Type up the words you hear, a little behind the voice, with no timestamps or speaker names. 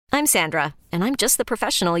I'm Sandra, and I'm just the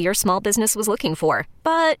professional your small business was looking for.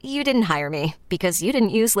 But you didn't hire me because you didn't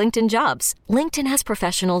use LinkedIn Jobs. LinkedIn has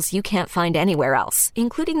professionals you can't find anywhere else,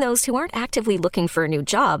 including those who aren't actively looking for a new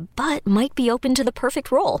job, but might be open to the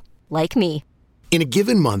perfect role, like me. In a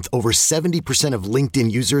given month, over 70% of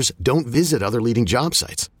LinkedIn users don't visit other leading job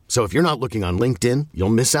sites. So if you're not looking on LinkedIn, you'll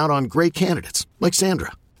miss out on great candidates like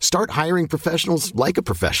Sandra. Start hiring professionals like a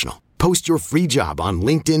professional. Post your free job on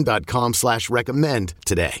linkedin.com/recommend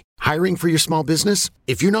today. Hiring for your small business?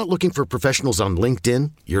 If you're not looking for professionals on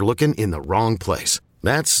LinkedIn, you're looking in the wrong place.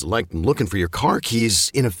 That's like looking for your car keys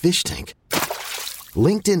in a fish tank.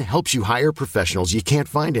 LinkedIn helps you hire professionals you can't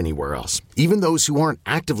find anywhere else, even those who aren't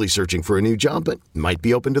actively searching for a new job but might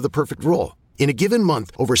be open to the perfect role. In a given month,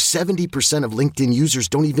 over 70% of LinkedIn users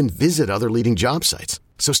don't even visit other leading job sites.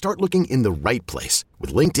 So start looking in the right place.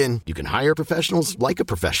 With LinkedIn, you can hire professionals like a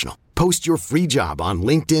professional. Post your free job on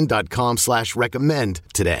linkedin.com/recommend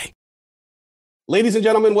today. Ladies and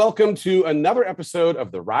gentlemen, welcome to another episode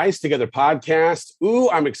of the Rise Together podcast.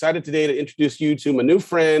 I'm excited today to introduce you to my new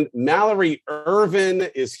friend, Mallory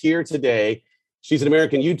Ervin is here today. She's an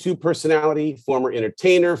American YouTube personality, former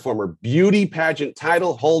entertainer, former beauty pageant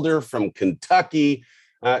title holder from Kentucky.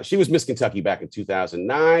 She was Miss Kentucky back in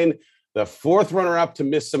 2009, the fourth runner-up to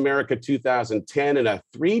Miss America 2010, and a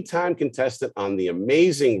three-time contestant on The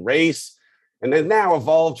Amazing Race, and has now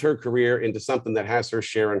evolved her career into something that has her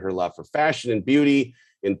sharing her love for fashion and beauty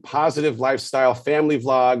in positive lifestyle family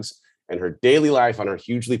vlogs and her daily life on her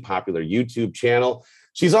hugely popular YouTube channel.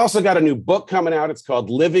 She's also got a new book coming out. It's called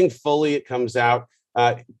Living Fully. It comes out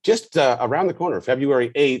just around the corner,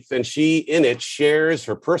 February 8th. And she, in it, shares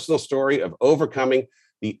her personal story of overcoming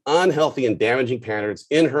the unhealthy and damaging patterns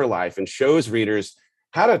in her life and shows readers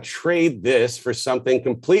how to trade this for something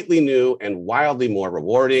completely new and wildly more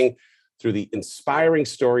rewarding. Through the inspiring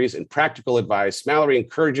stories and practical advice, Mallory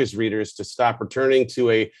encourages readers to stop returning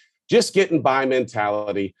to a just getting by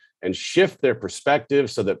mentality and shift their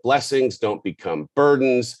perspective so that blessings don't become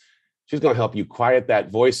burdens. She's going to help you quiet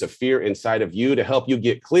that voice of fear inside of you to help you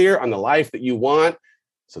get clear on the life that you want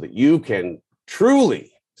so that you can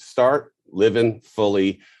truly start living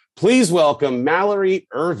fully. Please welcome Mallory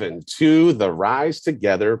Ervin to the Rise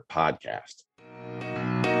Together podcast.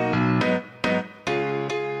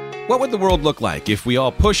 What would the world look like if we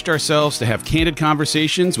all pushed ourselves to have candid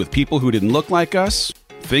conversations with people who didn't look like us,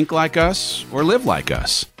 think like us, or live like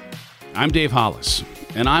us? I'm Dave Hollis,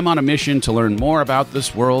 and I'm on a mission to learn more about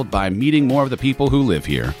this world by meeting more of the people who live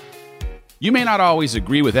here. You may not always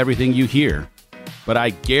agree with everything you hear, but I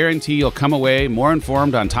guarantee you'll come away more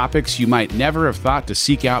informed on topics you might never have thought to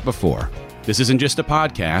seek out before. This isn't just a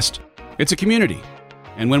podcast, it's a community.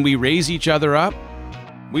 And when we raise each other up,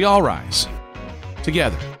 we all rise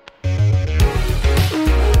together.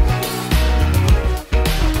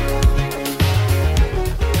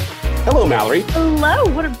 Hello, Mallory. Hello.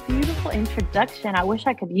 What a beautiful introduction. I wish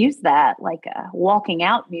I could use that, like walking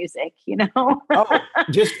out music, you know?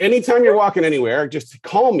 Just anytime you're walking anywhere, just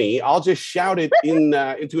call me. I'll just shout it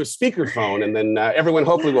into a speakerphone, and then everyone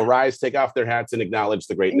hopefully will rise, take off their hats, and acknowledge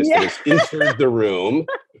the greatness that has entered the room.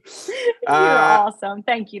 You're awesome.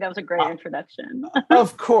 Thank you. That was a great introduction.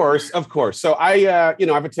 Of course. So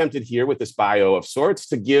I've attempted here with this bio of sorts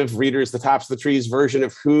to give readers the tops of the trees version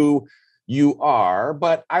of who you are,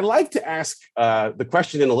 but I like to ask the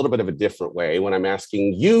question in a little bit of a different way when I'm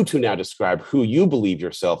asking you to now describe who you believe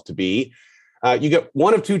yourself to be. You get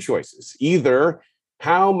one of two choices. Either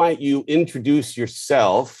how might you introduce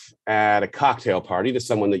yourself at a cocktail party to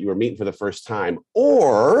someone that you were meeting for the first time,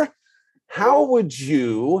 or how would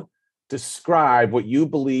you describe what you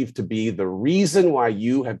believe to be the reason why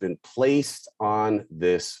you have been placed on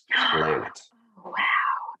this planet? Wow.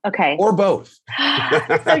 Okay. Or both.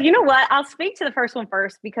 So you know what? I'll speak to the first one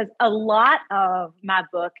first because a lot of my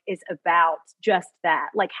book is about just that,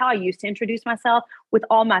 like how I used to introduce myself with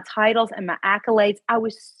all my titles and my accolades. I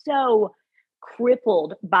was so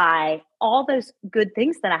crippled by all those good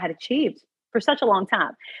things that I had achieved for such a long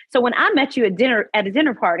time. So when I met you at a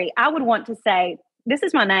dinner party, I would want to say, this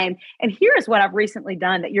is my name, and here is what I've recently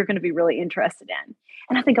done that you're going to be really interested in.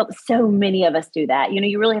 And I think so many of us do that. You know,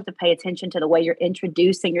 you really have to pay attention to the way you're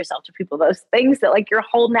introducing yourself to people, those things that like you're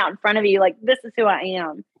holding out in front of you, like, this is who I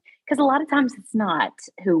am. Because a lot of times it's not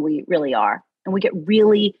who we really are. And we get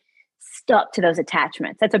really stuck to those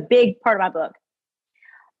attachments. That's a big part of my book.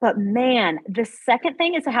 But man, the second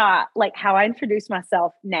thing is how I introduce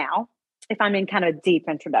myself now. If I'm in kind of a deep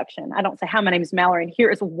introduction, I don't say, hi, my name is Mallory, and here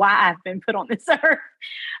is why I've been put on this earth.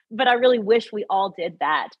 But I really wish we all did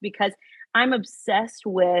that because I'm obsessed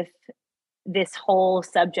with this whole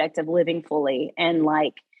subject of living fully and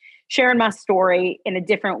like sharing my story in a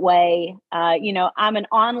different way. I'm an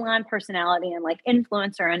online personality and like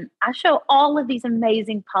influencer, and I show all of these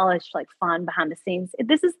amazing, polished, like fun behind the scenes.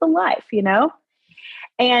 This is the life,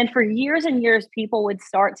 And for years and years, people would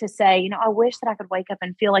start to say, I wish that I could wake up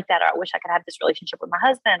and feel like that, or I wish I could have this relationship with my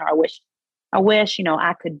husband, or I wish,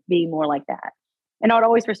 I could be more like that. And I would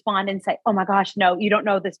always respond and say, oh my gosh, no, you don't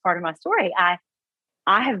know this part of my story. I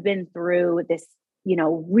have been through this,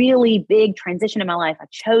 really big transition in my life. I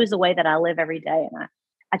chose the way that I live every day, and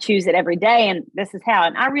I choose it every day. And this is how.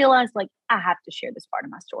 And I realized like, I have to share this part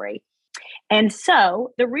of my story. And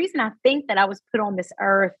so the reason I think that I was put on this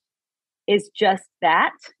earth is just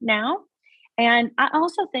that now. And I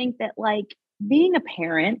also think that like being a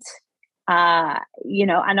parent, I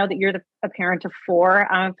know that you're a parent of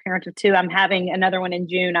 4. I'm a parent of 2. I'm having another one in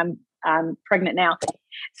June. I'm pregnant now.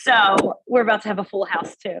 So we're about to have a full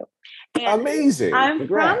house too. And amazing. I'm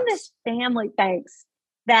Congrats. from this family, thanks,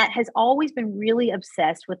 that has always been really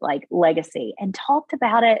obsessed with like legacy and talked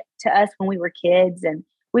about it to us when we were kids. And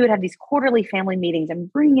we would have these quarterly family meetings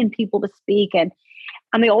and bring in people to speak. And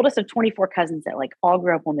I'm the oldest of 24 cousins that like all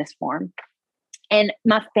grew up on this farm. And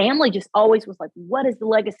my family just always was like, what is the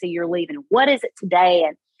legacy you're leaving? What is it today?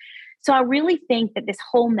 And so I really think that this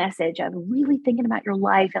whole message of really thinking about your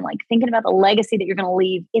life and like thinking about the legacy that you're going to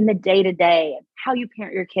leave in the day to day and how you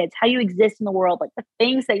parent your kids, how you exist in the world, like the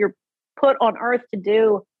things that you're put on earth to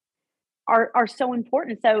do are so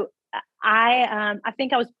important. So I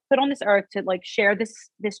think I was put on this earth to like share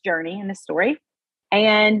this journey and this story.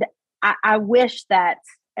 And I wish that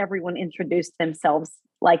everyone introduced themselves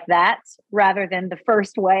like that rather than the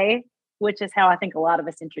first way, which is how I think a lot of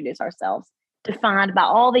us introduce ourselves, defined by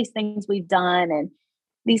all these things we've done and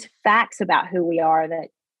these facts about who we are that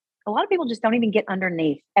a lot of people just don't even get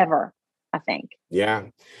underneath ever, I think. Yeah.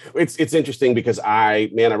 It's interesting because I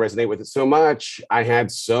resonate with it so much. I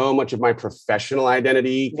had so much of my professional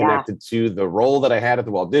identity connected to the role that I had at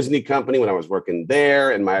the Walt Disney Company when I was working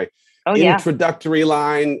there, and my introductory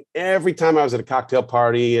line every time I was at a cocktail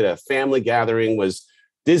party at a family gathering was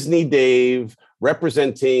Disney Dave,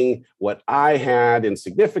 representing what I had in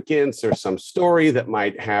significance or some story that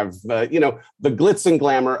might have, the glitz and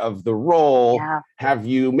glamour of the role, have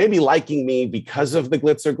you maybe liking me because of the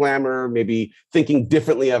glitz or glamour, maybe thinking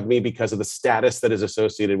differently of me because of the status that is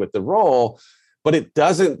associated with the role. But it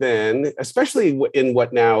doesn't then, especially in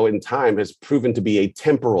what now in time has proven to be a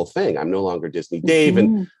temporal thing. I'm no longer Disney Dave.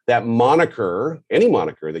 And that moniker, any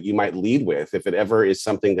moniker that you might lead with, if it ever is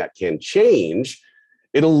something that can change,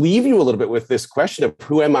 it'll leave you a little bit with this question of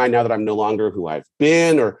who am I now that I'm no longer who I've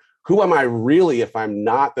been, or who am I really if I'm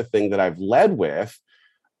not the thing that I've led with?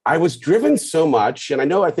 I was driven so much, and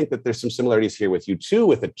I think that there's some similarities here with you too,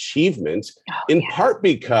 with achievement, in part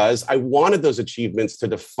because I wanted those achievements to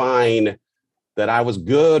define that I was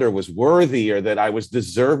good or was worthy or that I was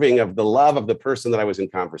deserving of the love of the person that I was in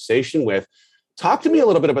conversation with. Talk to me a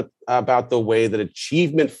little bit about the way that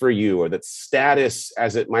achievement for you, or that status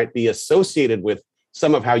as it might be associated with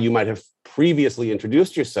some of how you might have previously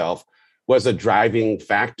introduced yourself, was a driving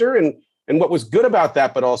factor, and what was good about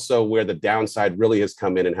that, but also where the downside really has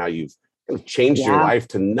come in and how you've kind of changed your life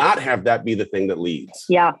to not have that be the thing that leads.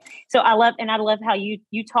 Yeah. So I love how you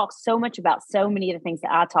talk so much about so many of the things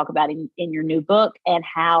that I talk about in your new book, and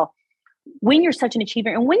how when you're such an achiever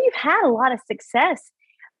and when you've had a lot of success,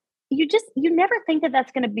 you never think that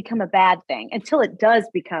that's going to become a bad thing until it does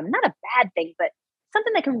become not a bad thing, but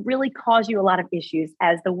something that can really cause you a lot of issues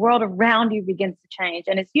as the world around you begins to change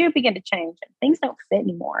and as you begin to change and things don't fit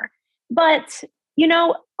anymore. But,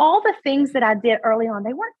 all the things that I did early on,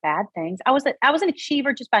 they weren't bad things. I was an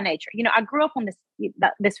achiever just by nature. I grew up on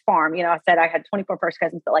this farm. I said I had 24 first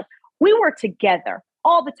cousins, but like we were together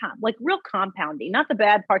all the time, like real compounding, not the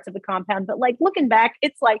bad parts of the compound, but like looking back,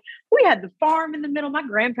 it's like we had the farm in the middle. My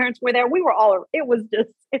grandparents were there.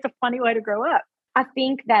 It's a funny way to grow up. I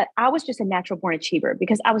think that I was just a natural born achiever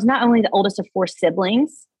because I was not only the oldest of 4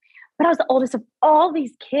 siblings, but I was the oldest of all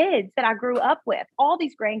these kids that I grew up with, all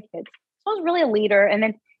these grandkids. So I was really a leader. And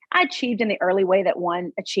then I achieved in the early way that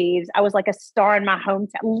one achieves. I was like a star in my hometown,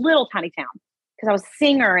 little tiny town, because I was a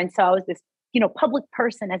singer. And so I was this, public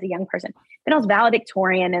person as a young person. Then I was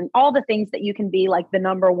valedictorian and all the things that you can be like the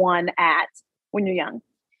number one at when you're young.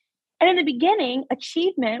 And in the beginning,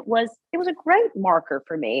 achievement was a great marker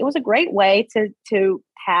for me. It was a great way to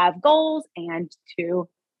have goals and to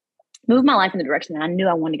move my life in the direction that I knew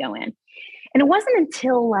I wanted to go in. And it wasn't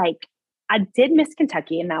until like I did Miss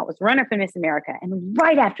Kentucky and I was runner for Miss America. And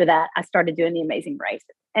right after that, I started doing the Amazing Race.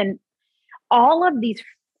 And all of these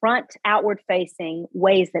front outward facing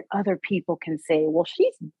ways that other people can say, well,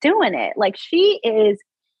 she's doing it. Like she is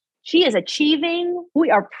She is achieving.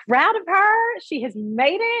 We are proud of her. She has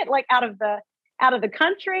made it like out of the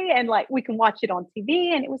country, and like we can watch it on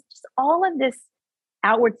TV. And it was just all of this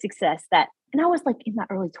outward success and I was like in my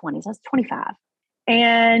early 20s. I was 25.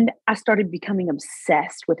 And I started becoming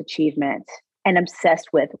obsessed with achievement and obsessed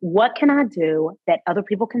with what can I do that other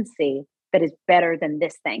people can see that is better than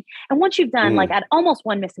this thing. And once you've done, like I'd almost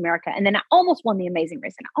won Miss America, and then I almost won the Amazing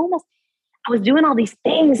Race, and I was doing all these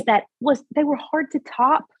things they were hard to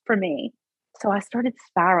top for me. So I started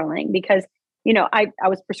spiraling because, I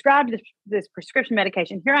was prescribed this prescription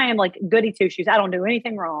medication. Here I am, like goody two shoes. I don't do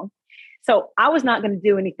anything wrong. So I was not going to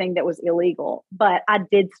do anything that was illegal, but I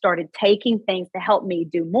started taking things to help me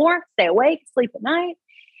do more, stay awake, sleep at night.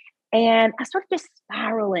 And I started just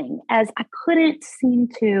spiraling as I couldn't seem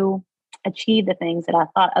to achieve the things that I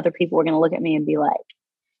thought other people were going to look at me and be like,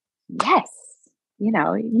 yes,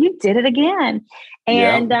 you did it again.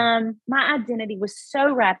 And my identity was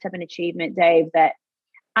so wrapped up in achievement, Dave, that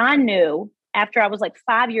I knew after I was like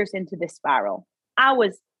 5 years into this spiral, I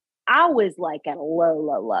was like at a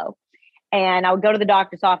low. And I would go to the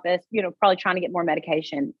doctor's office, probably trying to get more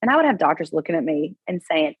medication. And I would have doctors looking at me and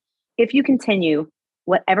saying, if you continue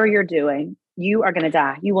whatever you're doing, you are going to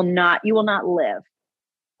die. You will not live.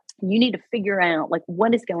 You need to figure out like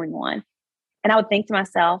what is going on. And I would think to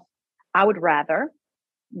myself, I would rather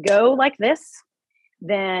go like this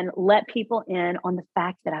than let people in on the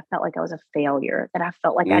fact that I felt like I was a failure, that I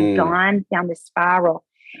felt like I'd gone down this spiral.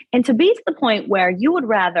 And to be to the point where you would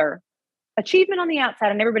rather achievement on the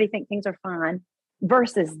outside and everybody think things are fine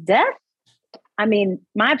versus death. I mean,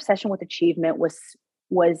 my obsession with achievement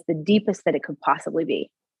was the deepest that it could possibly be.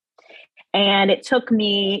 And it took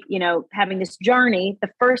me, having this journey, the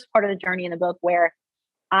first part of the journey in the book where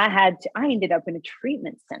I ended up in a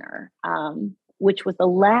treatment center, which was the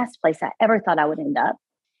last place I ever thought I would end up.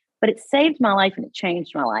 But it saved my life and it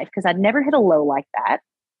changed my life because I'd never hit a low like that.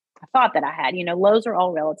 I thought that I had, lows are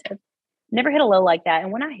all relative. Never hit a low like that.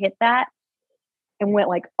 And when I hit that and went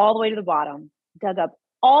like all the way to the bottom, dug up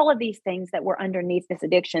all of these things that were underneath this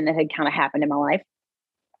addiction that had kind of happened in my life.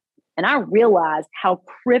 And I realized how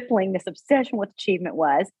crippling this obsession with achievement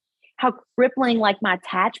was, how crippling like my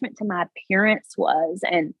attachment to my appearance was,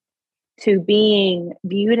 and to being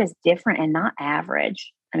viewed as different and not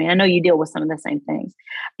average. I mean, I know you deal with some of the same things.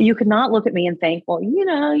 You could not look at me and think, well,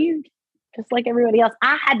 you just like everybody else.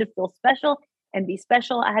 I had to feel special and be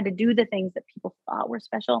special. I had to do the things that people thought were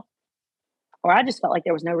special, or I just felt like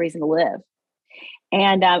there was no reason to live.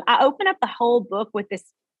 And I open up the whole book with this.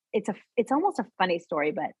 It's almost a funny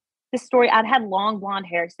story, but this story, I'd had long blonde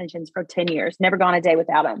hair extensions for 10 years, never gone a day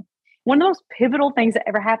without them. One of the most pivotal things that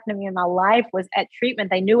ever happened to me in my life was at treatment.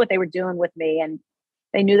 They knew what they were doing with me, and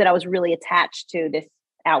they knew that I was really attached to this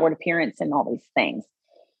outward appearance and all these things.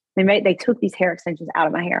 They took these hair extensions out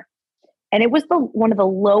of my hair. And it was one of the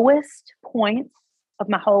lowest points of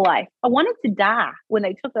my whole life. I wanted to die when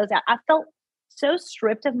they took those out. I felt so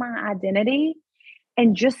stripped of my identity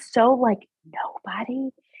and just so like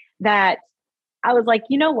nobody that I was like,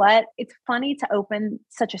 you know what? It's funny to open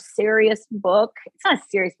such a serious book. It's not a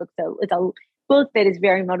serious book, though. It's a book that is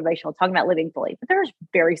very motivational, talking about living fully. But there's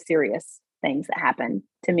very serious things that happened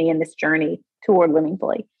to me in this journey toward living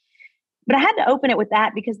fully. But I had to open it with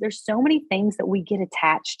that because there's so many things that we get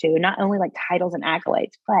attached to, not only like titles and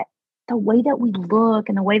accolades, but the way that we look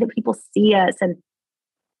and the way that people see us and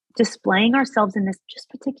displaying ourselves in this just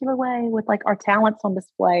particular way with like our talents on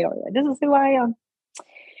display, or this is who I am.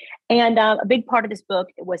 And a big part of this book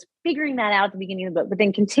was figuring that out at the beginning of the book, but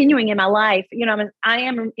then continuing in my life. I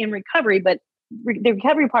am in recovery, but the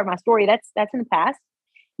recovery part of my story, that's in the past.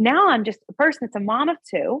 Now I'm just a person that's a mom of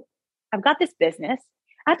two. I've got this business.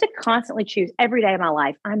 I have to constantly choose every day of my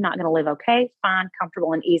life. I'm not going to live okay, fine,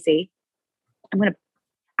 comfortable, and easy.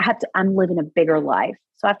 I'm living a bigger life.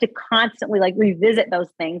 So I have to constantly like revisit those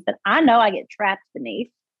things that I know I get trapped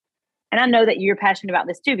beneath. And I know that you're passionate about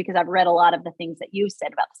this too, because I've read a lot of the things that you've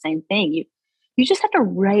said about the same thing. You just have to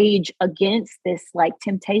rage against this like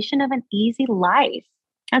temptation of an easy life.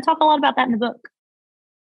 I talk a lot about that in the book.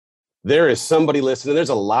 There is somebody listening. There's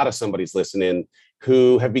a lot of somebody's listening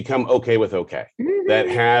who have become okay with okay, that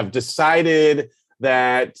have decided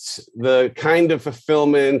that the kind of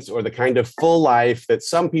fulfillment or the kind of full life that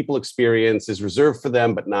some people experience is reserved for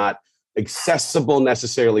them, but not accessible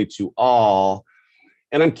necessarily to all.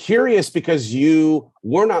 And I'm curious because you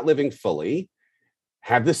were not living fully,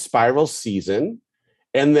 had this spiral season,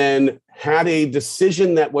 and then had a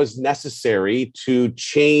decision that was necessary to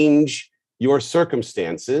change your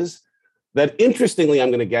circumstances that, interestingly, I'm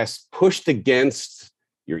going to guess, pushed against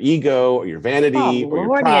your ego or your vanity or your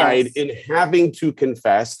Lord, pride yes. in having to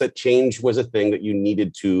confess that change was a thing that you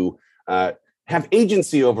needed to have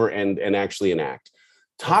agency over and actually enact.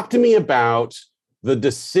 Talk to me about the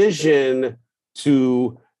decision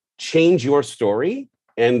to change your story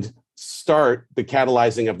and start the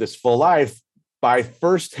catalyzing of this full life by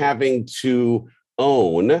first having to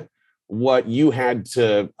own what you had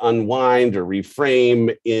to unwind or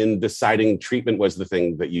reframe in deciding treatment was the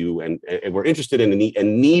thing that you and were interested in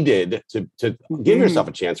and needed to give yourself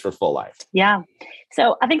a chance for full life. Yeah.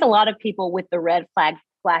 So I think a lot of people with the red flag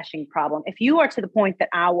flashing problem, if you are to the point that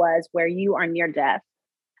I was where you are near death,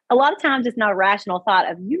 a lot of times it's not a rational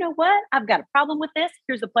thought of, you know what, I've got a problem with this.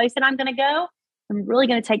 Here's a place that I'm going to go. I'm really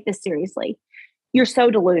going to take this seriously. You're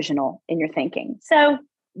so delusional in your thinking. So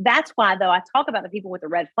that's why, though, I talk about the people with the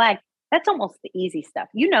red flag. That's almost the easy stuff.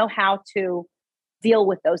 You know how to deal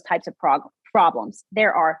with those types of problems.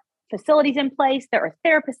 There are facilities in place. There are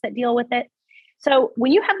therapists that deal with it. So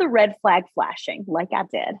when you have the red flag flashing, like I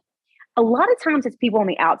did, a lot of times it's people on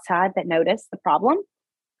the outside that notice the problem.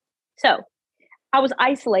 So I was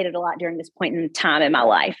isolated a lot during this point in time in my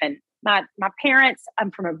life. And my parents,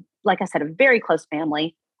 I'm from, like I said, a very close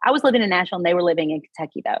family. I was living in Nashville and they were living in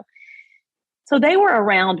Kentucky, though. So they were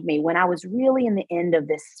around me when I was really in the end of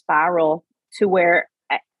this spiral to where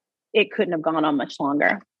it couldn't have gone on much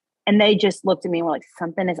longer. And they just looked at me and were like,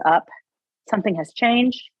 something is up. Something has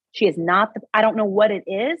changed. She is not, I don't know what it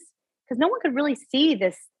is, because no one could really see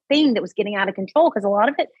this thing that was getting out of control, because a lot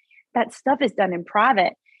of it, that stuff is done in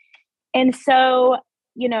private. And so,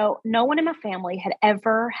 you know, no one in my family had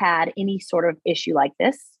ever had any sort of issue like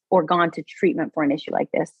this or gone to treatment for an issue like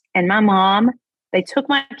this. And my mom, they took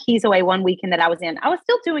my keys away one weekend that I was in. I was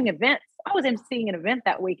still doing events. I was emceeing an event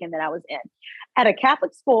that weekend that I was in at a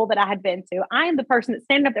Catholic school that I had been to. I am the person that's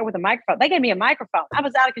standing up there with a microphone. They gave me a microphone. I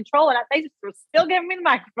was out of control and they just were still giving me the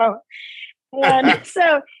microphone. And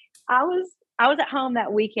so I was at home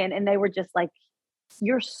that weekend and they were just like,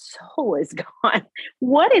 your soul is gone.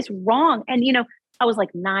 What is wrong? And, you know, I was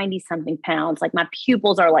like 90 something pounds. Like my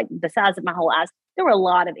pupils are like the size of my whole eyes. There were a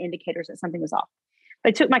lot of indicators that something was off.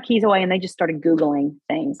 They took my keys away and they just started Googling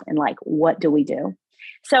things and like, what do we do?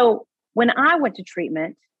 So when I went to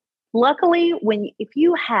treatment, luckily, if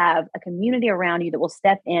you have a community around you that will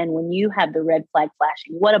step in when you have the red flag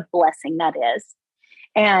flashing, what a blessing that is.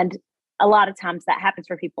 And a lot of times that happens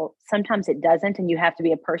for people. Sometimes it doesn't. And you have to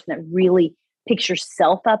be a person that really picks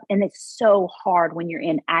yourself up. And it's so hard when you're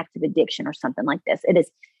in active addiction or something like this. It is.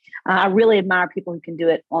 I really admire people who can do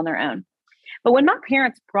it on their own. But when my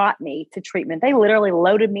parents brought me to treatment, they literally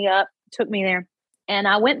loaded me up, took me there, and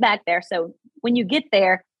I went back there. So when you get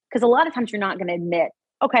there, because a lot of times you're not going to admit,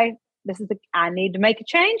 okay, I need to make a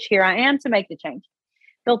change. Here I am to make the change.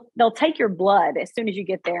 They'll take your blood as soon as you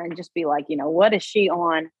get there and just be like, you know, what is she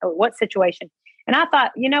on? Or what situation? And I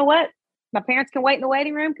thought, you know what? My parents can wait in the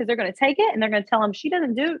waiting room because they're going to take it and they're going to tell them she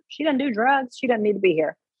doesn't do drugs. She doesn't need to be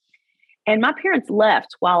here. And my parents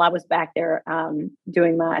left while I was back there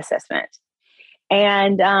doing my assessment.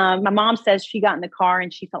 And my mom says she got in the car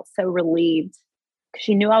and she felt so relieved because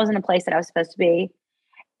she knew I was in a place that I was supposed to be.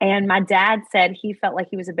 And my dad said he felt like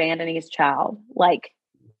he was abandoning his child. Like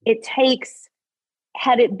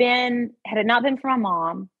had it not been for my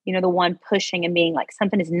mom, you know, the one pushing and being like,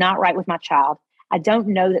 something is not right with my child. I don't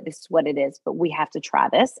know that this is what it is, but we have to try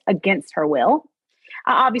this against her will.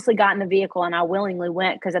 I obviously got in the vehicle and I willingly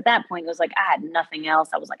went because at that point it was like I had nothing else.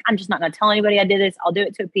 I was like, I'm just not going to tell anybody I did this. I'll do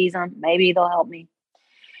it to appease them. Maybe they'll help me.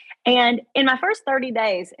 And in my first 30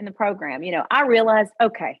 days in the program, you know, I realized,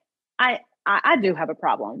 okay, I do have a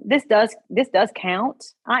problem. This does count.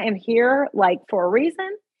 I am here like for a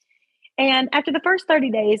reason. And after the first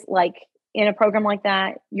 30 days, like in a program like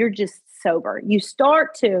that, you're just sober. You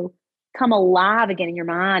start to come alive again in your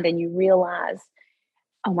mind and you realize,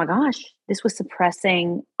 oh my gosh, this was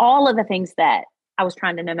suppressing all of the things that I was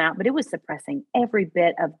trying to numb out, but it was suppressing every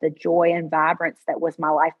bit of the joy and vibrance that was my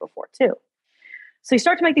life before too. So you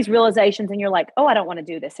start to make these realizations and you're like, oh, I don't want to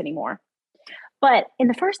do this anymore. But in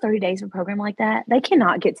the first 30 days of a program like that, they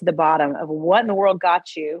cannot get to the bottom of what in the world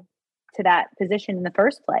got you to that position in the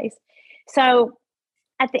first place. So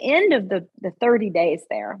at the end of the 30 days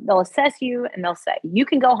there, they'll assess you and they'll say, you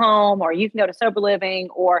can go home or you can go to sober living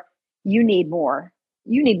or you need more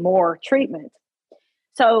treatment.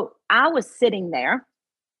 So I was sitting there.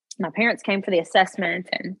 My parents came for the assessment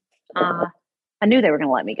and I knew they were going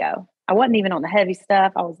to let me go. I wasn't even on the heavy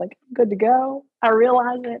stuff. I was like, I'm good to go. I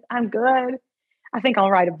realize it. I'm good. I think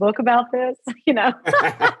I'll write a book about this, you know.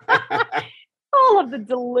 All of the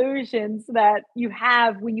delusions that you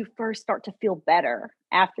have when you first start to feel better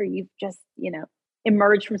after you've just, you know,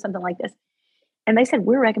 emerged from something like this. And they said,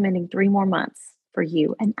 we're recommending 3 more months for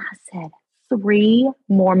you. And I said, 3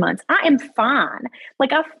 more months. I am fine.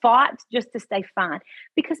 Like I fought just to stay fine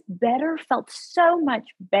because better felt so much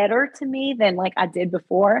better to me than like I did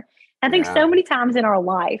before. I think so many times in our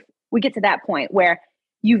life, we get to that point where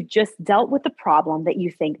you've just dealt with the problem that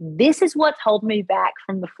you think this is what's holding me back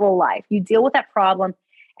from the full life. You deal with that problem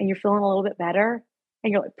and you're feeling a little bit better.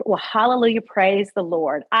 And you're like, well, hallelujah, praise the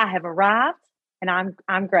Lord. I have arrived and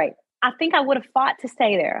I'm great. I think I would have fought to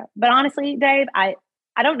stay there. But honestly, Dave, I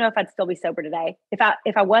don't know if I'd still be sober today.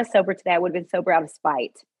 If I was sober today, I would have been sober out of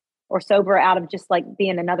spite or sober out of just like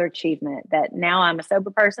being another achievement that now I'm a sober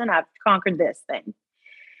person. I've conquered this thing.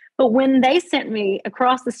 But when they sent me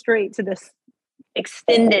across the street to this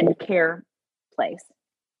extended care place,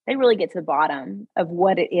 they really get to the bottom of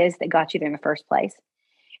what it is that got you there in the first place.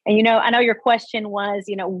 And, I know your question was,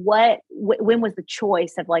 when was the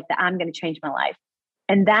choice of like I'm going to change my life?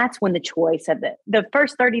 And that's when the choice of the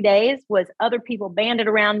first 30 days was other people banded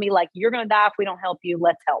around me like, you're going to die if we don't help you.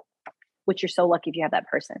 Let's help, which you're so lucky if you have that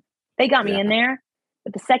person. They got me in there.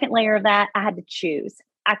 But the second layer of that, I had to choose.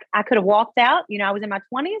 I could have walked out. I was in my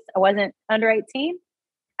 20s. I wasn't under 18.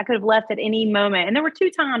 I could have left at any moment. And there were 2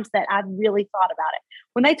 times that I really thought about it.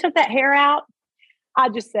 When they took that hair out, I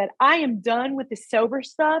just said, I am done with this sober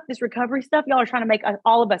stuff, this recovery stuff. Y'all are trying to make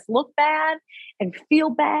all of us look bad and feel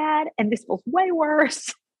bad. And this feels way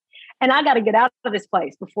worse. And I got to get out of this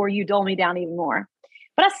place before you dull me down even more.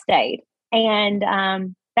 But I stayed. And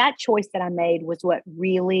that choice that I made was what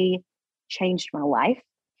really changed my life.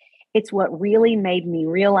 It's what really made me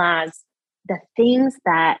realize the things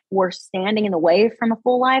that were standing in the way from a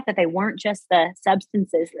full life, that they weren't just the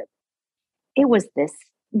substances. It was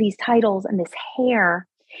these titles and this hair.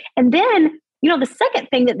 And then, the second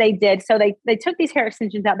thing that they did, so they took these hair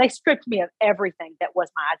extensions out. They stripped me of everything that was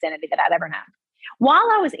my identity that I'd ever had. While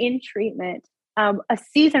I was in treatment, a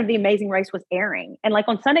season of The Amazing Race was airing. And like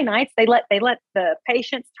on Sunday nights, they let the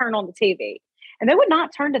patients turn on the TV. And they would not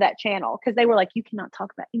turn to that channel because they were like, you cannot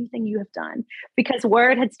talk about anything you have done, because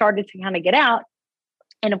word had started to kind of get out.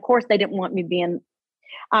 And of course, they didn't want me being,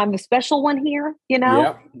 I'm the special one here,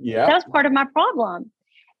 Yeah. That was part of my problem.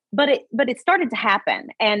 But it started to happen.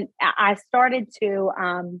 And I started to,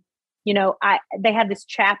 they had this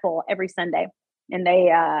chapel every Sunday, and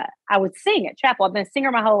I would sing at chapel. I've been a singer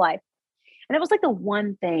my whole life. And it was like the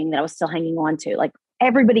one thing that I was still hanging on to. Like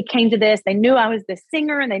everybody came to this. They knew I was this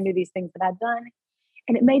singer and they knew these things that I'd done.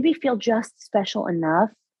 And it made me feel just special enough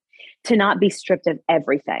to not be stripped of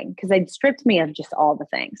everything, because they'd stripped me of just all the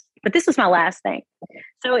things. But this was my last thing.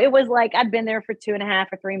 So it was like I'd been there for 2.5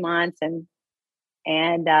 or 3 months and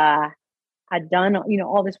I'd done,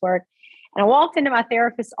 all this work. And I walked into my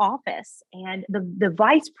therapist's office, and the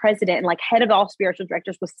vice president and like head of all spiritual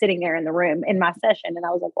directors was sitting there in the room in my session. And I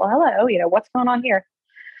was like, well, hello, what's going on here?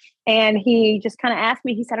 And he just kind of asked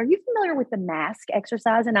me, he said, are you familiar with the mask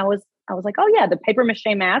exercise? And I was like, oh yeah, the paper mache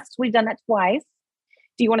masks. We've done that twice.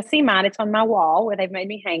 Do you want to see mine? It's on my wall where they've made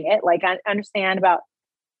me hang it. Like I understand about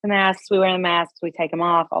the masks. We wear the masks, we take them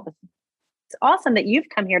off, all this. It's awesome that you've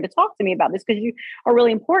come here to talk to me about this because you are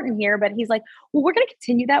really important here. But he's like, well, we're going to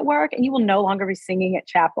continue that work and you will no longer be singing at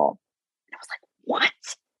chapel. And I was like, what?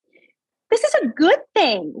 This is a good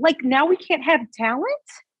thing. Like now we can't have talent?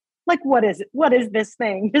 Like, what is it? What is this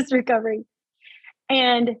thing, this recovery?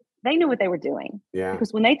 And they knew what they were doing. Yeah.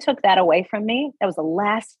 Because when they took that away from me, that was the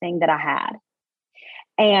last thing that I had.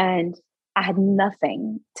 And I had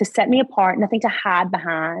nothing to set me apart, nothing to hide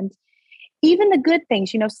behind. Even the good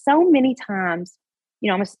things, so many times,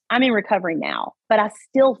 I'm in recovery now, but I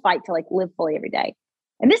still fight to like live fully every day.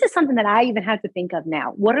 And this is something that I even have to think of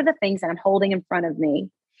now. What are the things that I'm holding in front of me?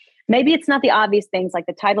 Maybe it's not the obvious things like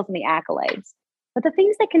the titles and the accolades, but the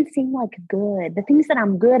things that can seem like good, the things that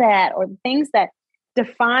I'm good at, or the things that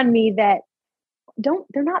define me that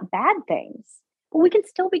they're not bad things, but we can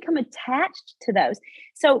still become attached to those.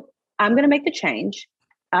 So I'm going to make the change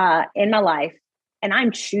in my life. And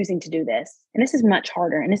I'm choosing to do this. And this is much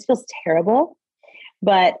harder. And this feels terrible.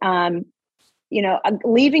 But,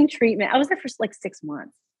 leaving treatment, I was there for like 6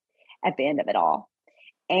 months at the end of it all.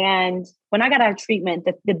 And when I got out of treatment,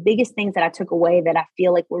 the biggest things that I took away that I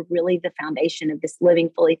feel like were really the foundation of this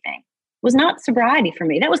living fully thing was not sobriety for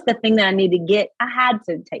me. That was the thing that I needed to get. I had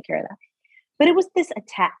to take care of that. But it was this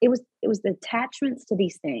it was the attachments to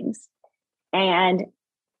these things and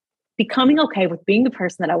becoming okay with being the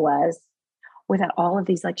person that I was without all of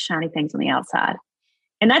these like shiny things on the outside.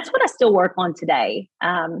 And that's what I still work on today.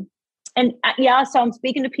 So I'm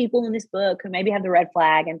speaking to people in this book who maybe have the red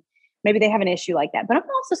flag and maybe they have an issue like that, but I'm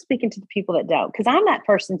also speaking to the people that don't, because I'm that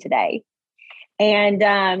person today. And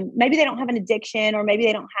maybe they don't have an addiction, or maybe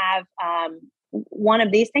they don't have one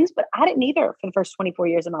of these things, but I didn't either for the first 24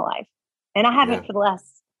 years of my life. And I haven't for the last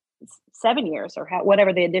 7 years or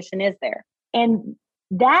whatever the addition is there. And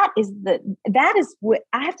that is what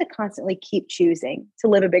I have to constantly keep choosing to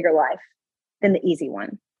live a bigger life than the easy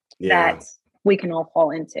one that we can all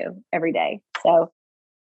fall into every day. So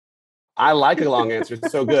I like a long answer.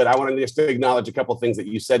 It's so good. I want to just acknowledge a couple of things that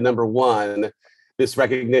you said. Number one, this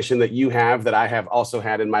recognition that you have, that I have also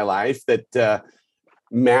had in my life, that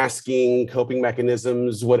masking, coping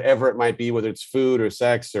mechanisms, whatever it might be, whether it's food or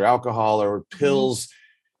sex or alcohol or pills,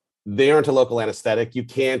 they aren't a local anesthetic. You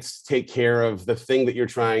can't take care of the thing that you're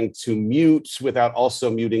trying to mute without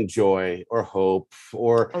also muting joy or hope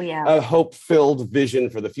or a hope-filled vision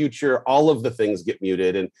for the future. All of the things get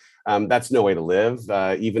muted, and that's no way to live.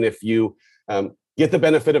 Even if you get the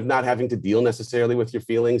benefit of not having to deal necessarily with your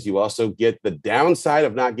feelings, you also get the downside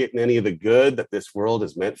of not getting any of the good that this world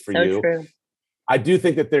is meant for you. True. I do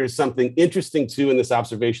think that there's something interesting too in this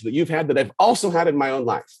observation that you've had that I've also had in my own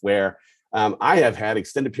life, where I have had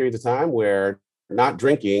extended periods of time where not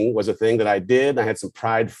drinking was a thing that I did. I had some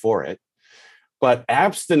pride for it. But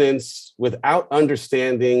abstinence without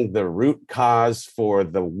understanding the root cause for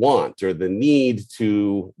the want or the need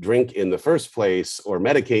to drink in the first place or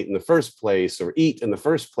medicate in the first place or eat in the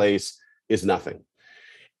first place is nothing.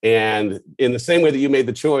 And in the same way that you made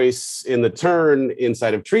the choice in the turn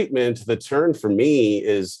inside of treatment, the turn for me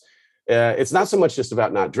is it's not so much just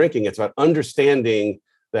about not drinking. It's about understanding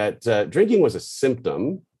that drinking was a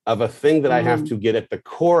symptom of a thing that I have to get at the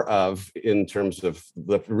core of in terms of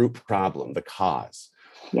the root problem, the cause.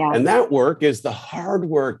 Yeah. And that work is the hard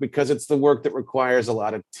work, because it's the work that requires a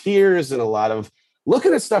lot of tears and a lot of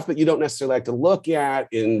looking at stuff that you don't necessarily like to look at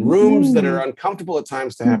in rooms that are uncomfortable at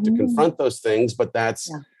times to have to confront those things. But that's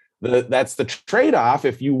the trade-off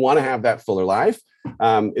if you want to have that fuller life.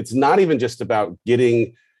 It's not even just about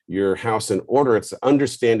getting your house in order. It's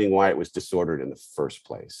understanding why it was disordered in the first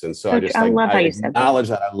place. And so I acknowledge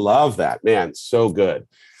that. I love that, man. So good.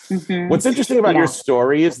 What's interesting about your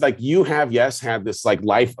story is like you have, had this like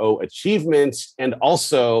life achievement, and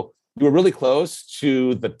also you were really close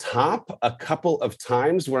to the top a couple of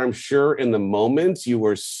times where I'm sure in the moment you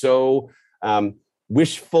were so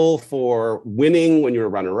wishful for winning when you were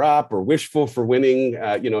runner up, or wishful for winning,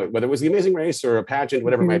 whether it was the Amazing Race or a pageant,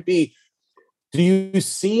 whatever it might be. Do you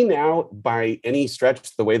see now by any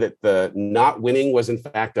stretch the way that the not winning was in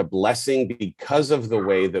fact a blessing because of the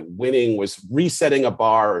way that winning was resetting a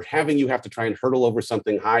bar or having you have to try and hurdle over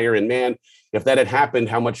something higher? And man, if that had happened,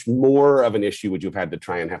 how much more of an issue would you have had to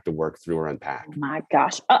try and have to work through or unpack? Oh my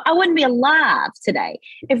gosh, I wouldn't be alive today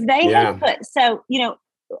if they had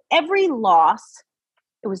every loss,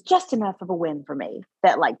 it was just enough of a win for me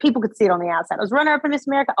that like people could see it on the outside. I was runner up in Miss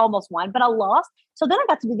America, almost won, but I lost. So then I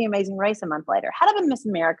got to do the Amazing Race a month later. Had I been Miss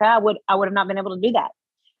America, I would have not been able to do that.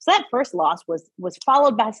 So that first loss was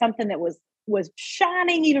followed by something that was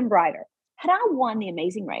shining even brighter. Had I won the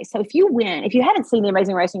Amazing Race, so if you haven't seen the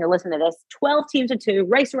Amazing Race and you're listening to this, 12 teams of 2,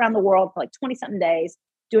 race around the world for like 20 something days,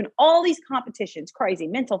 doing all these competitions, crazy,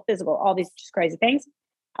 mental, physical, all these just crazy things.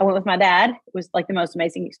 I went with my dad. It was like the most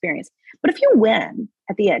amazing experience. But if you win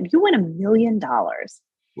at the end, you win $1 million.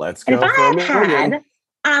 Let's go.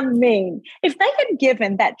 If they had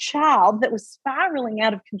given that child that was spiraling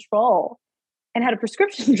out of control and had a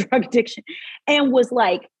prescription drug addiction and was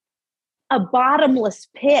like a bottomless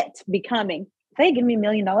pit becoming, if they had given me $1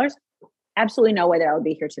 million, absolutely no way that I would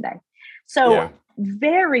be here today. So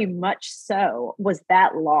very much so was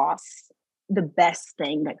that loss the best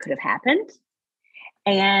thing that could have happened.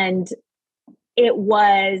 And it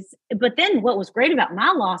was, but then what was great about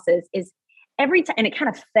my losses is every time, and it kind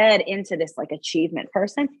of fed into this like achievement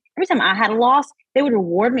person. Every time I had a loss, they would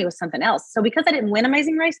reward me with something else. So because I didn't win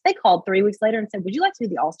Amazing Race, they called 3 weeks later and said, would you like to do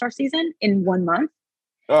the All-Star season in 1 month?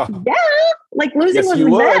 Yeah. Like losing was the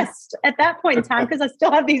best at that point in time, because I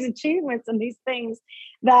still have these achievements and these things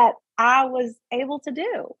that I was able to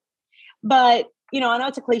do. But I know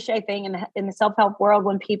it's a cliche thing in the self-help world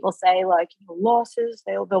when people say like, losses,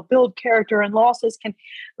 they'll build character, and losses can,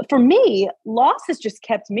 but for me, losses just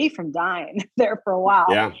kept me from dying there for a while.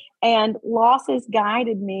 Yeah. And losses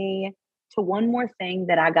guided me to one more thing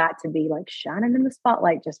that I got to be like shining in the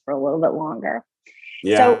spotlight just for a little bit longer.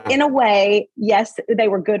 Yeah. So in a way, yes, they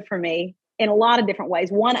were good for me in a lot of different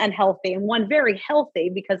ways. One unhealthy and one very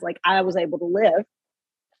healthy, because like I was able to live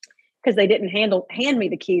because they didn't hand me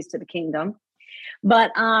the keys to the kingdom.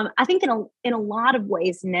 But I think in a lot of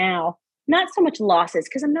ways now, not so much losses,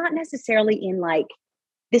 because I'm not necessarily in like,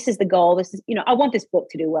 this is the goal. This is, I want this book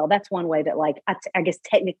to do well. That's one way that like, I guess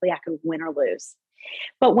technically I could win or lose.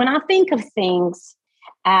 But when I think of things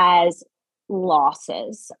as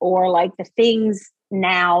losses or like the things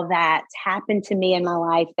now that happen to me in my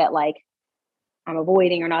life that like I'm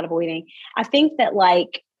avoiding or not avoiding. I think that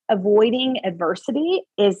like avoiding adversity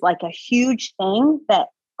is like a huge thing that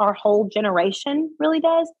our whole generation really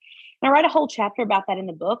does. And I write a whole chapter about that in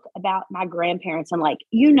the book about my grandparents and like,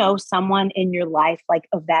 someone in your life like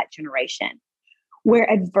of that generation where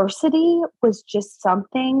adversity was just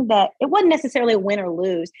something that it wasn't necessarily a win or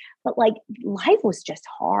lose, but like life was just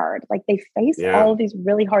hard. Like they faced all of these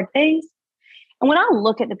really hard things. And when I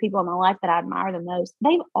look at the people in my life that I admire the most,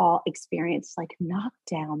 they've all experienced like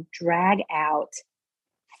knockdown, drag out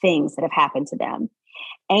things that have happened to them.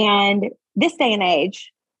 And this day and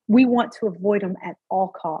age, we want to avoid them at all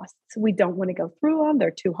costs. We don't want to go through them.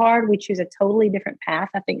 They're too hard. We choose a totally different path,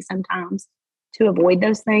 I think, sometimes to avoid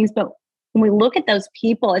those things. But when we look at those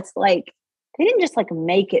people, it's like they didn't just like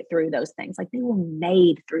make it through those things. Like they were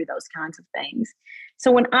made through those kinds of things.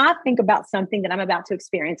 So when I think about something that I'm about to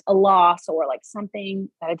experience, a loss or like something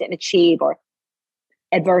that I didn't achieve or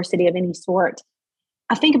adversity of any sort,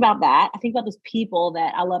 I think about that. I think about those people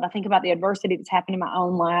that I love. I think about the adversity that's happened in my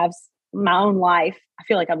own life. I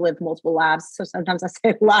feel like I've lived multiple lives. So sometimes I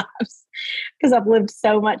say lives because I've lived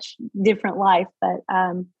so much different life. But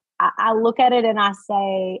I look at it and I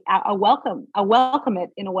say, I welcome it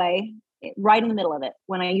in a way, right in the middle of it,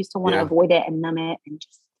 when I used to want to avoid it and numb it and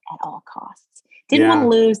just at all costs. Didn't want to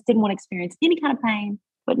lose, didn't want to experience any kind of pain.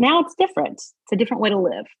 But now it's different. It's a different way to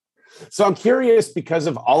live. So I'm curious, because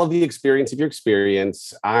of all of the experience of your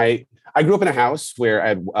experience, I grew up in a house where I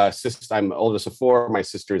had a sister. I'm oldest of four. My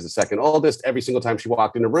sister is the second oldest. Every single time she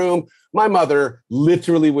walked in a room, my mother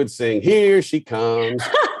literally would sing, "Here she comes,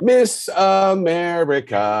 Miss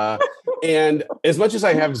America." And as much as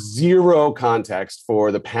I have zero context for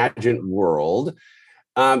the pageant world,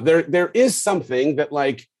 there is something that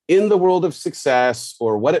like in the world of success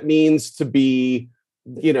or what it means to be,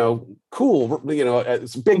 cool,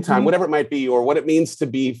 it's big time, whatever it might be, or what it means to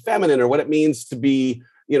be feminine or what it means to be,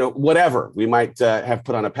 whatever we might have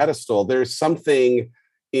put on a pedestal. There's something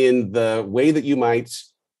in the way that you might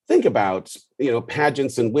think about,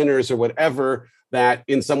 pageants and winners or whatever that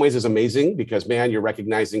in some ways is amazing because, man, you're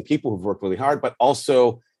recognizing people who've worked really hard, but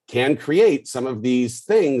also can create some of these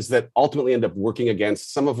things that ultimately end up working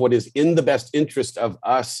against some of what is in the best interest of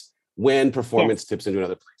us when performance tips into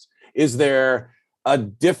another place. Is there a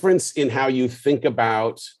difference in how you think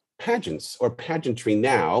about pageants or pageantry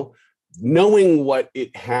now, knowing what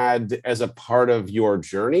it had as a part of your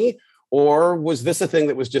journey? Or was this a thing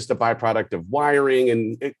that was just a byproduct of wiring,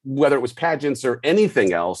 and whether it was pageants or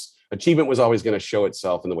anything else, achievement was always going to show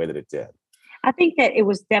itself in the way that it did? I think that it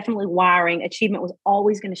was definitely wiring. Achievement was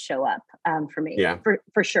always going to show up for me,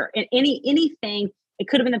 for sure. And anything, it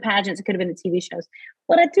could have been the pageants, it could have been the TV shows.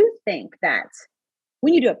 But I do think that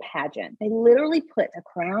when you do a pageant, they literally put a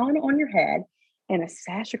crown on your head and a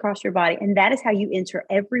sash across your body. And that is how you enter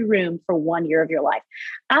every room for 1 year of your life.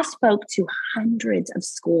 I spoke to hundreds of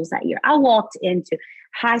schools that year. I walked into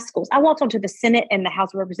high schools. I walked onto the Senate and the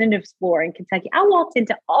House of Representatives floor in Kentucky. I walked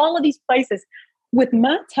into all of these places with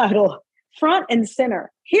my title front and center.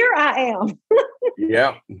 Here I am.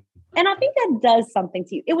 Yeah. And I think that does something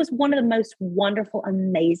to you. It was one of the most wonderful,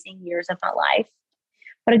 amazing years of my life.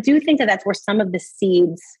 But I do think that that's where some of the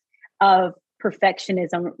seeds of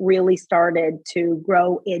perfectionism really started to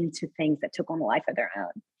grow into things that took on a life of their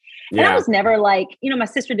own. And I was never like, my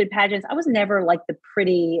sister did pageants. I was never like the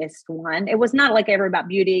prettiest one. It was not like ever about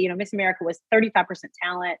beauty. Miss America was 35%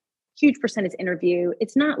 talent, huge percentage interview.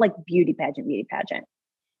 It's not like beauty pageant.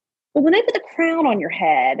 But when they put the crown on your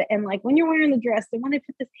head and like when you're wearing the dress and when they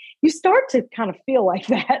put this, you start to kind of feel like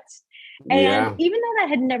that. And even though that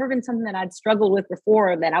had never been something that I'd struggled with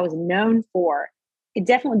before, that I was known for, it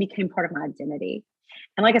definitely became part of my identity.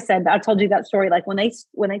 And like I said, I told you that story, like when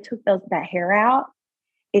they took that hair out,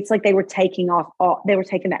 it's like they were taking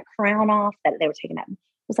that crown off, that they were taking that. It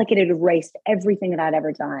was like it had erased everything that I'd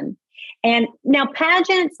ever done. And now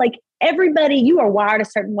pageants, like everybody, you are wired a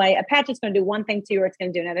certain way. A pageant's going to do one thing to you or it's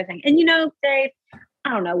going to do another thing. And Dave,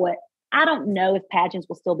 I don't know if pageants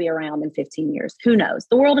will still be around in 15 years. Who knows?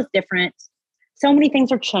 The world is different. So many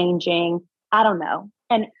things are changing. I don't know.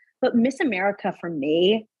 But Miss America for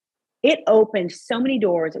me, it opened so many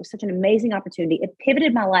doors. It was such an amazing opportunity. It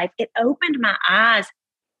pivoted my life. It opened my eyes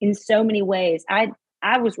in so many ways. I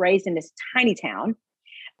was raised in this tiny town.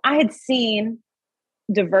 I had seen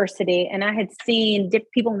diversity and I had seen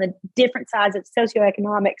people on the different sides of the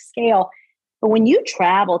socioeconomic scale. But when you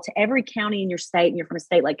travel to every county in your state, and you're from a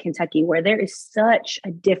state like Kentucky, where there is such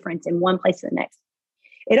a difference in one place to the next,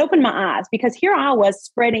 it opened my eyes because here I was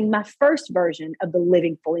spreading my first version of the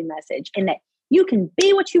Living Fully message, and that you can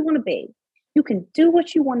be what you want to be. You can do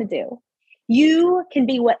what you want to do. You can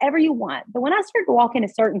be whatever you want. But when I started walking to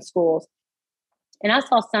certain schools and I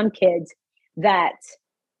saw some kids that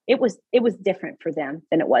it was different for them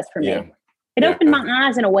than it was for me. It opened my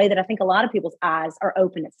eyes in a way that I think a lot of people's eyes are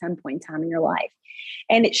open at some point in time in your life.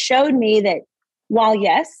 And it showed me that while,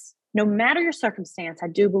 yes, no matter your circumstance, I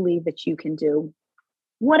do believe that you can do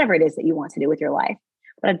whatever it is that you want to do with your life.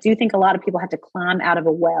 But I do think a lot of people have to climb out of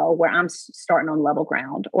a well where I'm starting on level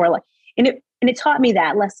ground, and it taught me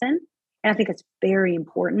that lesson. And I think it's very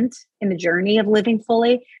important in the journey of living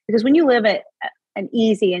fully, because when you live an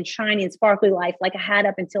easy and shiny and sparkly life, like I had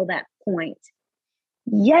up until that point,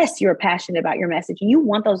 yes, you're passionate about your message. You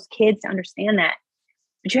want those kids to understand that,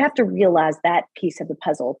 but you have to realize that piece of the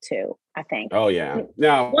puzzle too, I think. Oh yeah.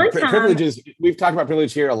 Now, privileges, we've talked about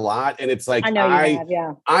privilege here a lot, and it's like,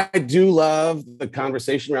 I do love the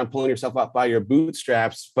conversation around pulling yourself up by your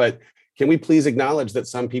bootstraps, but can we please acknowledge that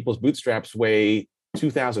some people's bootstraps weigh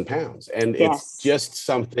 2,000 pounds? And it's just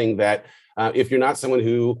something that if you're not someone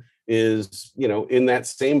who is, in that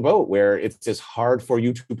same boat where it's as hard for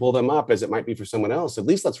you to pull them up as it might be for someone else, at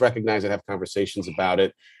least let's recognize and have conversations about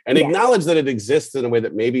it and acknowledge that it exists in a way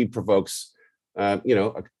that maybe provokes, a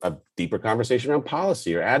deeper conversation around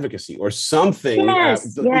policy or advocacy or something.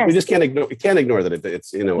 We just can't ignore that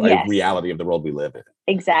it's, a reality of the world we live in.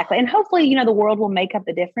 Exactly. And hopefully, the world will make up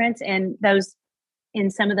the difference in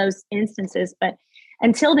some of those instances. But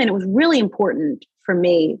until then, it was really important for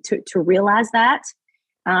me to realize that.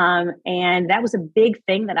 And that was a big